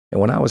And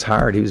when I was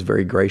hired, he was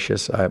very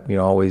gracious. I,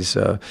 always,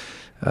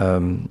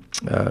 would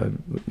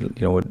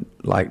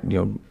like,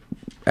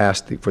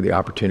 asked for the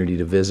opportunity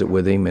to visit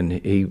with him, and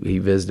he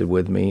visited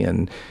with me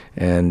and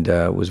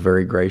was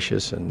very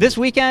gracious. And this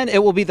weekend,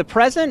 it will be the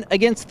present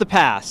against the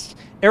past.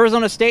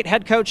 Arizona State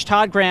head coach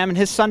Todd Graham and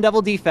his Sun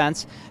Devil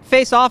defense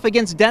face off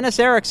against Dennis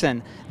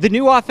Erickson, the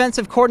new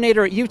offensive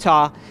coordinator at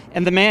Utah,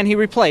 and the man he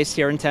replaced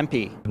here in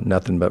Tempe.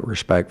 Nothing but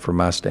respect from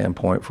my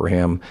standpoint for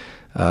him.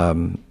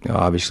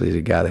 Obviously, he's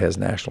a guy that has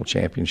national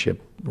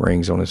championship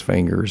rings on his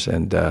fingers,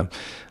 and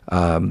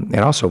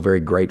also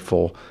very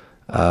grateful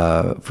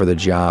for the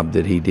job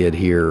that he did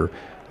here,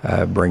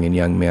 bringing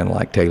young men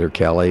like Taylor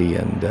Kelly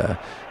and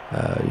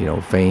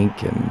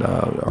Fink and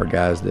our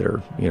guys that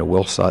are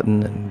Will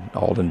Sutton and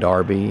Alden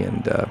Darby,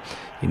 and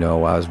I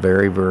was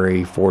very,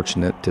 very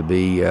fortunate to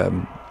be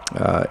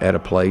at a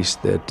place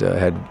that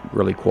had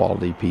really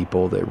quality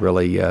people that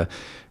really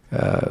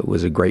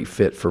was a great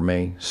fit for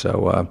me.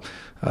 So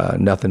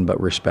nothing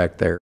but respect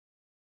there.